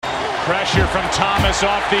Pressure from Thomas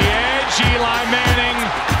off the edge. Eli Manning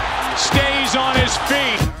stays on his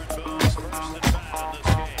feet.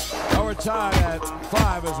 Now we're tied at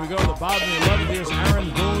 5 as we go to the bottom of the 11th. Here's Aaron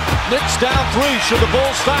Boone. Knicks down 3. Should the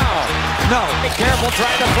Bulls foul? No. Be careful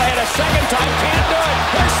trying to play it a second time. Can't do it.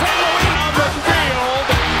 Here's St. Louis On the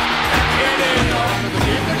field. It is.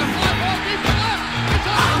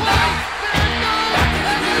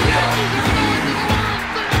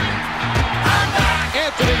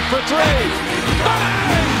 Anthony for 3.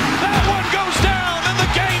 Bang! That one goes down, and the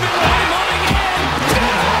game is moving in.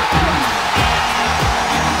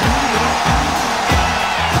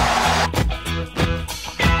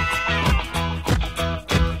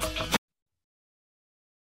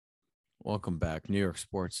 Welcome back. New York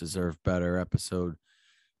sports deserve better. Episode,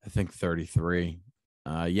 I think 33.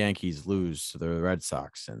 Yankees lose to the Red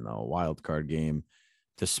Sox in the wild card game.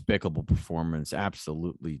 Despicable performance.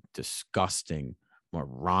 Absolutely disgusting.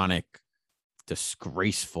 Moronic,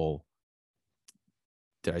 disgraceful.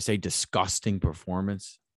 Did I say disgusting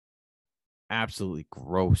performance? Absolutely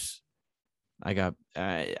gross. I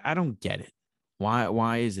don't get it.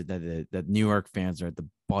 Why is it that New York fans are at the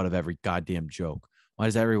butt of every goddamn joke? Why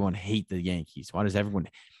does everyone hate the Yankees? Why does everyone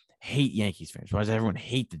hate Yankees fans? Why does everyone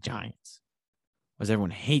hate the Giants? Why does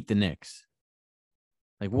everyone hate the Knicks?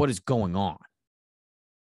 Like, what is going on?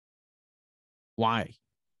 Why?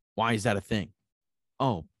 Why is that a thing?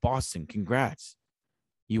 Oh, Boston, congrats.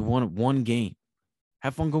 You won one game.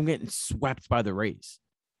 Have fun going getting swept by the Rays.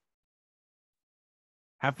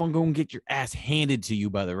 Have fun going get your ass handed to you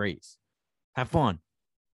by the Rays. Have fun.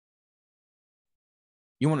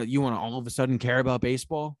 You want to all of a sudden care about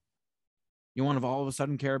baseball? You want to all of a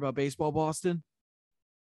sudden care about baseball, Boston?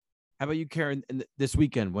 How about you care this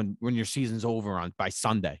weekend when your season's over by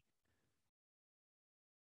Sunday?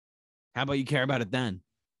 How about you care about it then?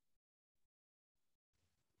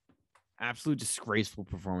 Absolute disgraceful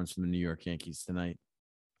performance from the New York Yankees tonight.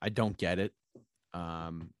 I don't get it.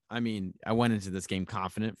 I went into this game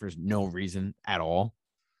confident for no reason at all.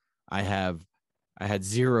 I had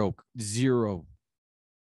zero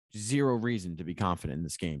reason to be confident in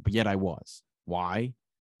this game, but yet I was. Why?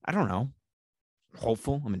 I don't know.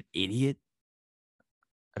 Hopeful. I'm an idiot.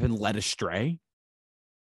 I've been led astray.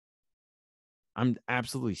 I'm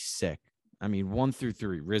absolutely sick. 1 through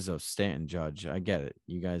 3, Rizzo, Stanton, Judge. I get it.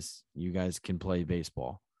 You guys can play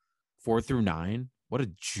baseball. 4 through 9, what a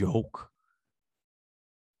joke.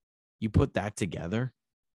 You put that together?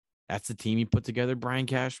 That's the team you put together, Brian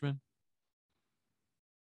Cashman?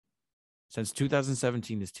 Since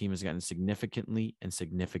 2017, this team has gotten significantly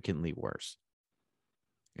worse.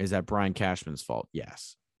 Is that Brian Cashman's fault?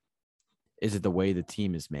 Yes. Is it the way the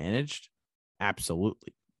team is managed?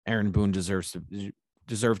 Absolutely. Aaron Boone deserved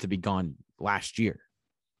to be gone last year.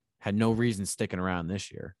 Had no reason sticking around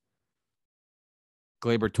this year.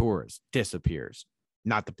 Gleyber Torres disappears.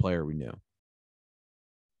 Not the player we knew.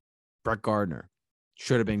 Brett Gardner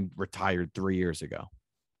should have been retired 3 years ago.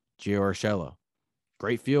 Gio Urshela,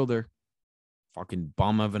 great fielder. Fucking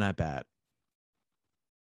bum of an at-bat.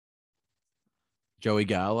 Joey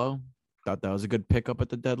Gallo, thought that was a good pickup at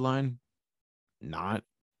the deadline. Not.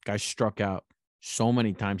 Guy struck out so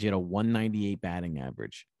many times. He had a 198 batting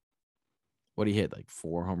average. What he hit, like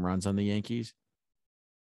 4 home runs on the Yankees?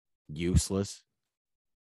 Useless.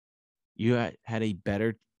 You had a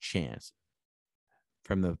better chance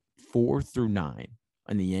from the 4 through 9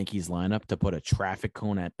 in the Yankees lineup to put a traffic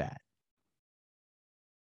cone at bat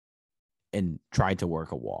and tried to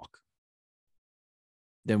work a walk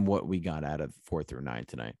than what we got out of 4 through 9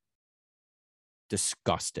 tonight.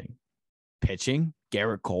 Disgusting. Pitching,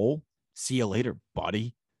 Garrett Cole. See you later,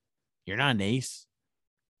 buddy. You're not an ace.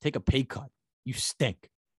 Take a pay cut. You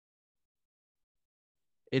stink.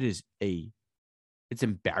 It's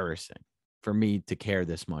embarrassing for me to care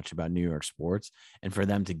this much about New York sports and for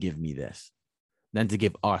them to give me this, then to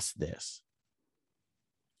give us this.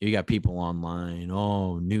 You got people online.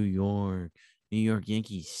 Oh, New York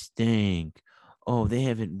Yankees stink. Oh, they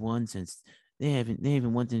haven't won since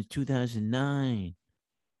 2009.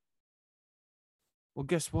 Well,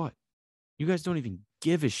 guess what? You guys don't even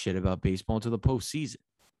give a shit about baseball until the postseason.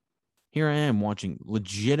 Here I am watching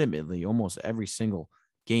legitimately almost every single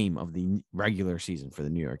game of the regular season for the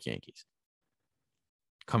New York Yankees.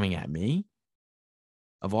 Coming at me?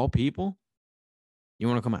 Of all people? You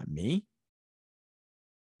want to come at me?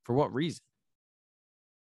 For what reason?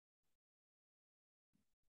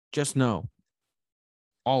 Just know,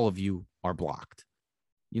 all of you are blocked.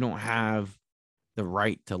 You don't have the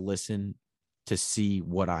right to listen, to see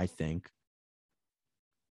what I think.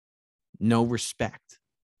 No respect.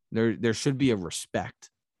 There should be a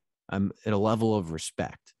respect, at a level of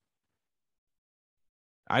respect.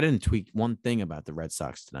 I didn't tweak one thing about the Red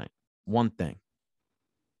Sox tonight. One thing.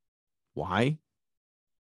 Why?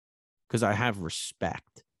 Because I have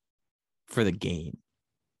respect for the game,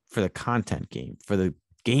 for the content game, for the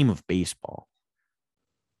game of baseball,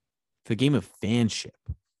 for the game of fanship.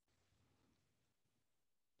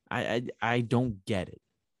 I don't get it.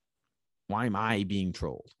 Why am I being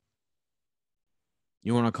trolled?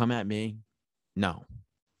 You want to come at me? No.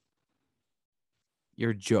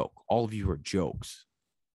 You're a joke. All of you are jokes.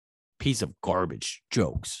 Piece of garbage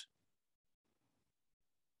jokes.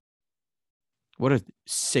 What a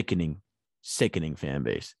sickening fan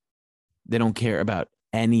base. They don't care about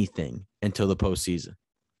anything until the postseason.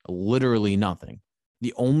 Literally nothing.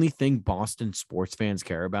 The only thing Boston sports fans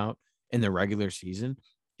care about in the regular season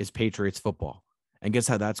is Patriots football. And guess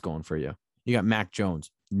how that's going for you? You got Mac Jones.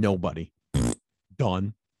 Nobody.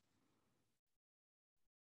 Done.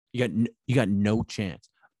 You got no chance.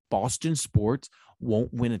 Boston sports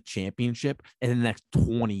won't win a championship in the next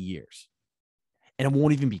 20 years. And it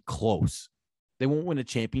won't even be close. They won't win a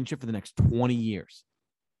championship for the next 20 years.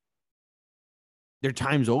 Their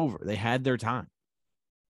time's over. They had their time.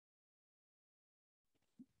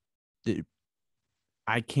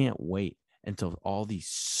 I can't wait until all these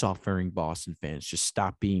suffering Boston fans just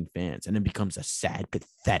stop being fans and it becomes a sad,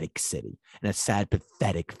 pathetic city and a sad,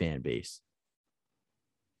 pathetic fan base.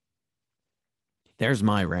 There's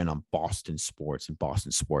my rant on Boston sports and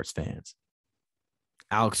Boston sports fans.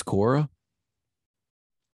 Alex Cora,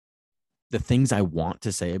 the things I want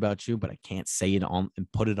to say about you, but I can't say it on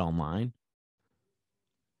and put it online,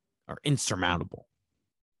 are insurmountable.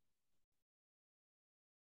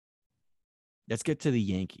 Let's get to the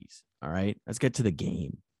Yankees, all right? Let's get to the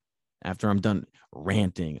game after I'm done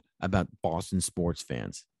ranting about Boston sports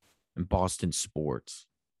fans and Boston sports.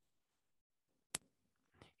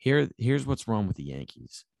 Here's what's wrong with the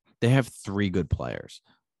Yankees. They have 3 good players: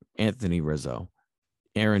 Anthony Rizzo,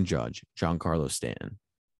 Aaron Judge, Giancarlo Stanton.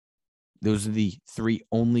 Those are the 3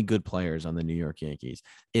 only good players on the New York Yankees.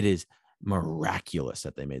 It is miraculous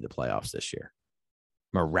that they made the playoffs this year.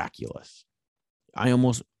 Miraculous. I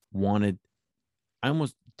almost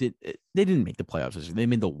did. They didn't make the playoffs this year. They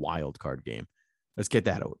made the wild card game. Let's get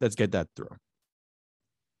that through.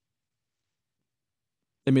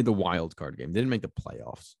 They made the wild card game. They didn't make the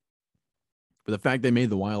playoffs. But the fact they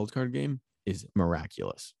made the wild card game is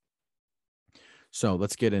miraculous. So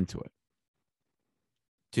let's get into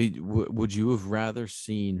it. Would you have rather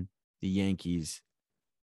seen the Yankees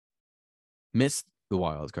miss the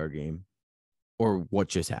wild card game or what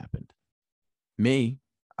just happened? Me,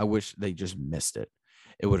 I wish they just missed it.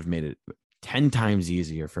 It would have made it 10 times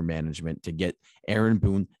easier for management to get Aaron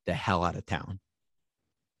Boone the hell out of town.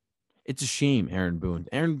 It's a shame, Aaron Boone.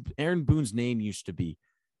 Aaron Boone's name used to be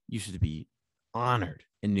honored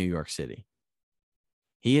in New York City.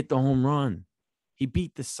 He hit the home run. He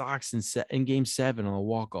beat the Sox in Game 7 on a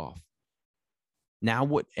walk-off. Now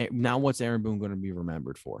what's Aaron Boone going to be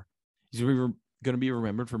remembered for? He's going to be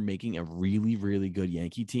remembered for making a really, really good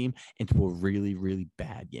Yankee team into a really, really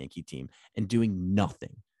bad Yankee team and doing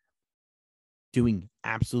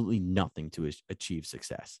absolutely nothing to achieve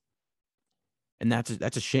success. And that's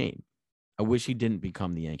a shame. I wish he didn't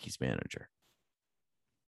become the Yankees manager.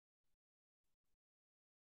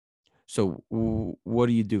 So what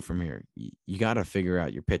do you do from here? You got to figure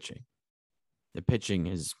out your pitching. The pitching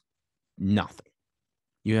is nothing.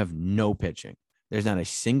 You have no pitching. There's not a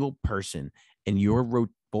single person in your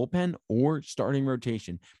bullpen or starting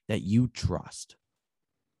rotation that you trust.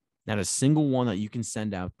 Not a single one that you can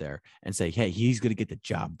send out there and say, hey, he's going to get the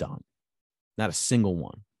job done. Not a single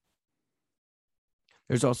one.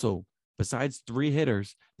 There's also, besides 3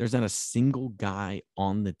 hitters, there's not a single guy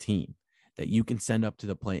on the team that you can send up to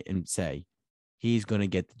the plate and say, he's going to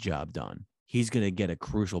get the job done. He's going to get a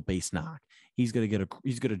crucial base knock. He's going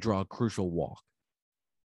to draw a crucial walk.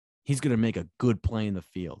 He's going to make a good play in the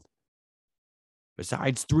field.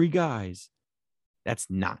 Besides 3 guys, that's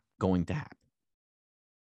not going to happen.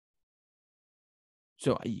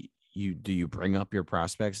 So do you bring up your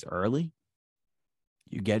prospects early?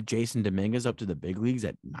 You get Jason Dominguez up to the big leagues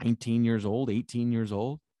at 19 years old, 18 years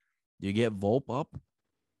old. Do you get Volpe up?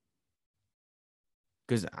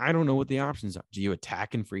 Because I don't know what the options are. Do you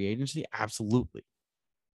attack in free agency? Absolutely.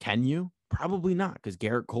 Can you? Probably not, because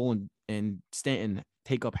Garrett Cole and Stanton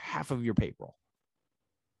take up half of your payroll.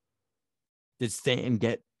 Does Stanton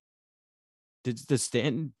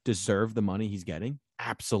deserve the money he's getting?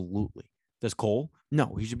 Absolutely. Does Cole?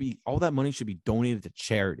 No, all that money should be donated to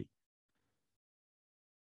charity.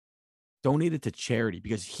 Donated to charity,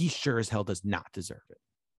 because he sure as hell does not deserve it.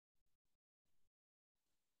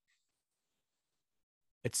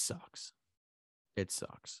 It sucks. It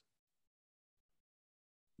sucks.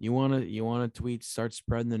 You wanna tweet, start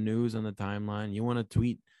spreading the news on the timeline. You want to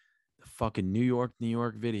tweet the fucking New York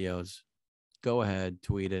videos. Go ahead,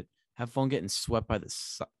 tweet it. Have fun getting swept by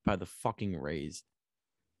the fucking Rays.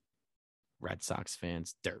 Red Sox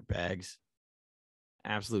fans, dirtbags.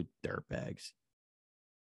 Absolute dirtbags.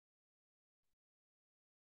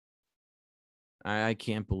 I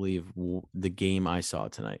can't believe the game I saw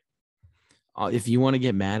tonight. If you want to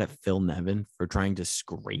get mad at Phil Nevin for trying to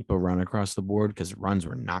scrape a run across the board because runs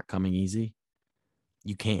were not coming easy,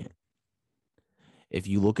 you can't. If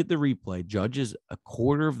you look at the replay, Judge is a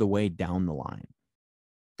quarter of the way down the line,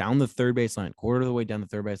 down the third base line, quarter of the way down the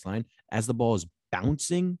third base line as the ball is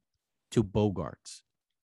bouncing to Bogaerts.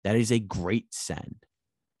 That is a great send.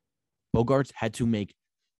 Bogaerts had to make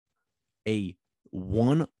a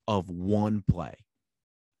 1-of-1 play,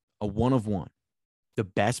 a 1-of-1. The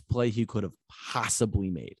best play he could have possibly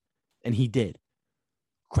made. And he did.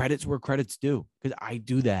 Credits where credit's due, because I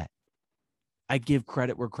do that. I give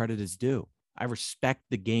credit where credit is due. I respect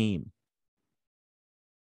the game.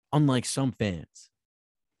 Unlike some fans.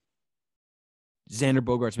 Xander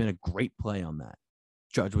Bogaerts made a great play on that.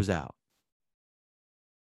 Judge was out.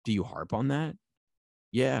 Do you harp on that?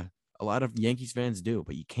 Yeah, a lot of Yankees fans do,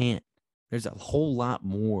 but you can't. There's a whole lot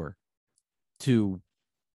more to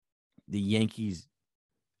the Yankees'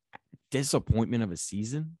 disappointment of a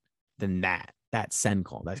season than that send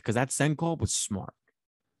call. That's because that send call was smart.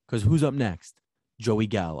 Because who's up next? Joey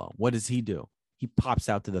Gallo. What does he do? He pops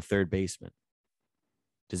out to the third baseman.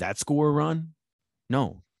 Does that score a run?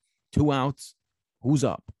 No. 2 outs. Who's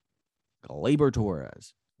up? Gleyber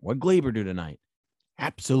Torres. What Gleyber do tonight?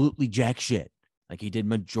 Absolutely jack shit. Like he did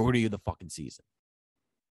majority of the fucking season.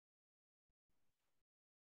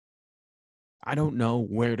 I don't know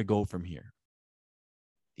where to go from here.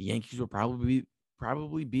 The Yankees will probably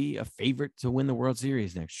be a favorite to win the World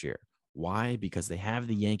Series next year. Why? Because they have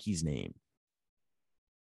the Yankees name.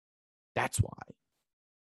 That's why.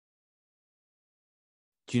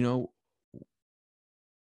 Do you know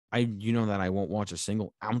that I won't watch a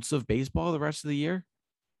single ounce of baseball the rest of the year?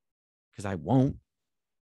 Because I won't.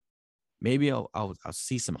 Maybe I'll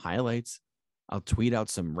see some highlights. I'll tweet out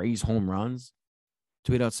some Rays home runs,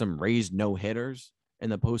 tweet out some Rays no-hitters in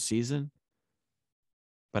the postseason.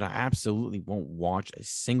 But I absolutely won't watch a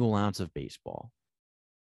single ounce of baseball.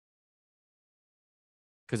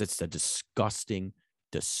 Because it's a disgusting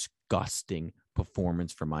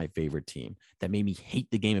performance from my favorite team that made me hate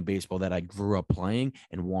the game of baseball that I grew up playing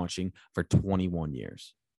and watching for 21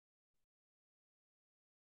 years.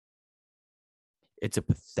 It's a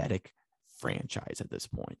pathetic franchise at this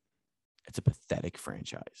point. It's a pathetic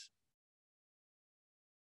franchise.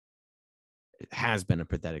 It has been a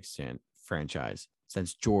pathetic franchise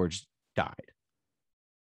since George died.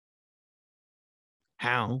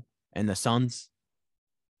 Hal and the Suns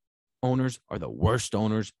owners are the worst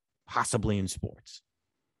owners possibly in sports.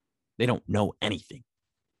 They don't know anything.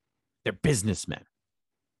 They're businessmen.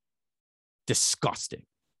 Disgusting.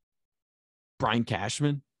 Brian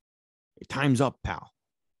Cashman, your time's up, pal.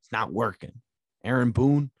 It's not working. Aaron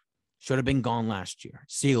Boone should have been gone last year.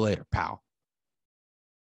 See you later, pal.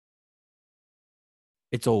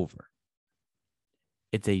 It's over.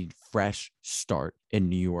 It's a fresh start in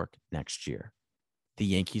New York next year. The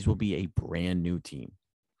Yankees will be a brand new team,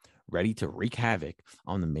 ready to wreak havoc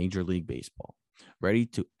on the Major League Baseball, ready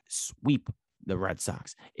to sweep the Red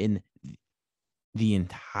Sox in the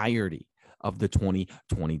entirety of the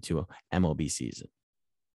 2022 MLB season.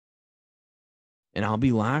 And I'll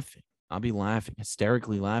be laughing,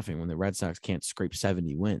 hysterically laughing when the Red Sox can't scrape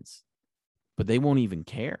 70 wins. But they won't even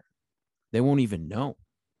care. They won't even know.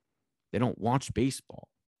 They don't watch baseball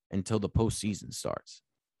until the postseason starts,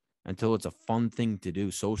 until it's a fun thing to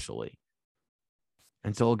do socially,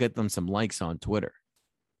 until it'll get them some likes on Twitter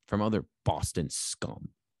from other Boston scum.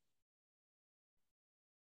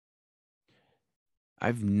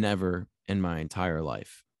 I've never in my entire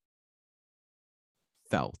life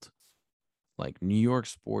felt like New York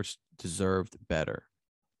sports deserved better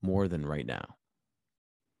more than right now.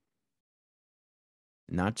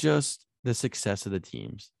 Not just the success of the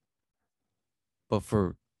teams, but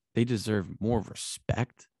they deserve more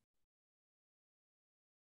respect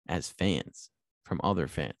as fans from other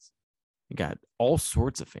fans. You got all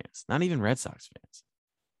sorts of fans, not even Red Sox fans.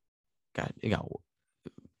 You got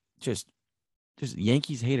just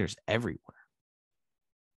Yankees haters everywhere.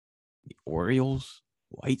 The Orioles,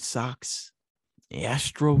 White Sox,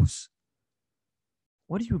 Astros.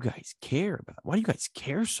 What do you guys care about? Why do you guys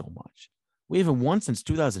care so much? We haven't won since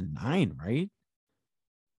 2009, right?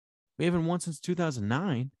 We haven't won since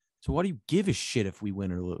 2009. So why do you give a shit if we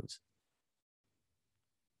win or lose?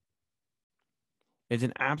 It's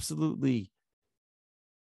an absolutely,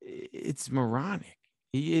 it's moronic.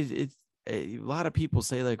 It's a lot of people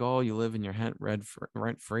say like, oh, you live in your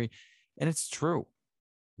rent free. And it's true.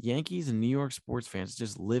 Yankees and New York sports fans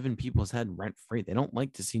just live in people's head rent free. They don't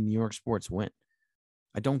like to see New York sports win.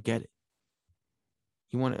 I don't get it.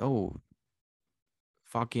 You want to,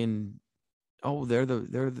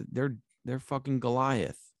 they're fucking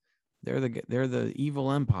Goliath. They're the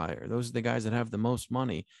evil empire. Those are the guys that have the most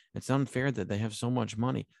money. It's unfair that they have so much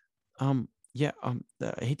money. I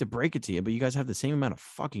hate to break it to you, but you guys have the same amount of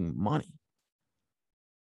fucking money.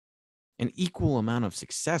 An equal amount of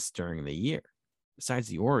success during the year. Besides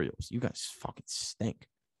the Orioles, you guys fucking stink.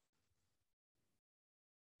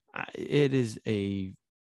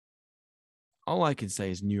 All I can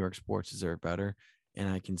say is New York sports deserve better, and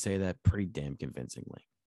I can say that pretty damn convincingly.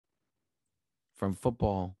 From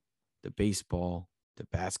football to baseball to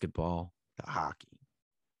basketball to hockey,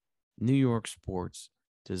 New York sports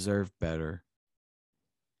deserve better,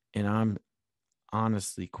 and I'm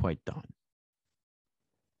honestly quite done.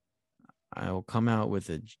 I will come out with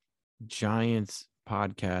a Giants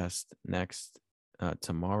podcast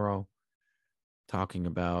tomorrow, talking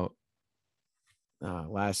about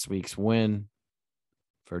last week's win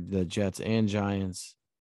for the Jets and Giants,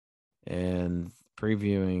 and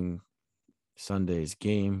previewing Sunday's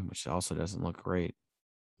game, which also doesn't look great.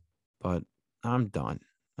 But I'm done.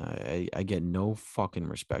 I get no fucking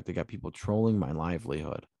respect. I got people trolling my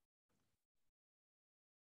livelihood.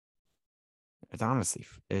 It's honestly,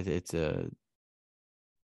 it's a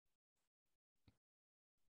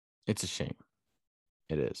shame.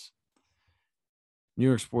 It is. New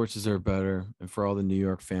York sports deserve better. And for all the New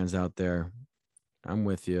York fans out there, I'm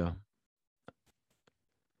with you.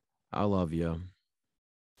 I love you.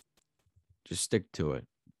 Just stick to it.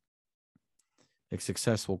 Like,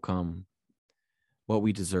 success will come. What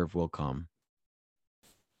we deserve will come.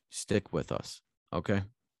 Stick with us. Okay?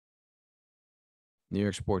 New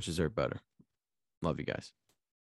York sports deserve better. Love you guys.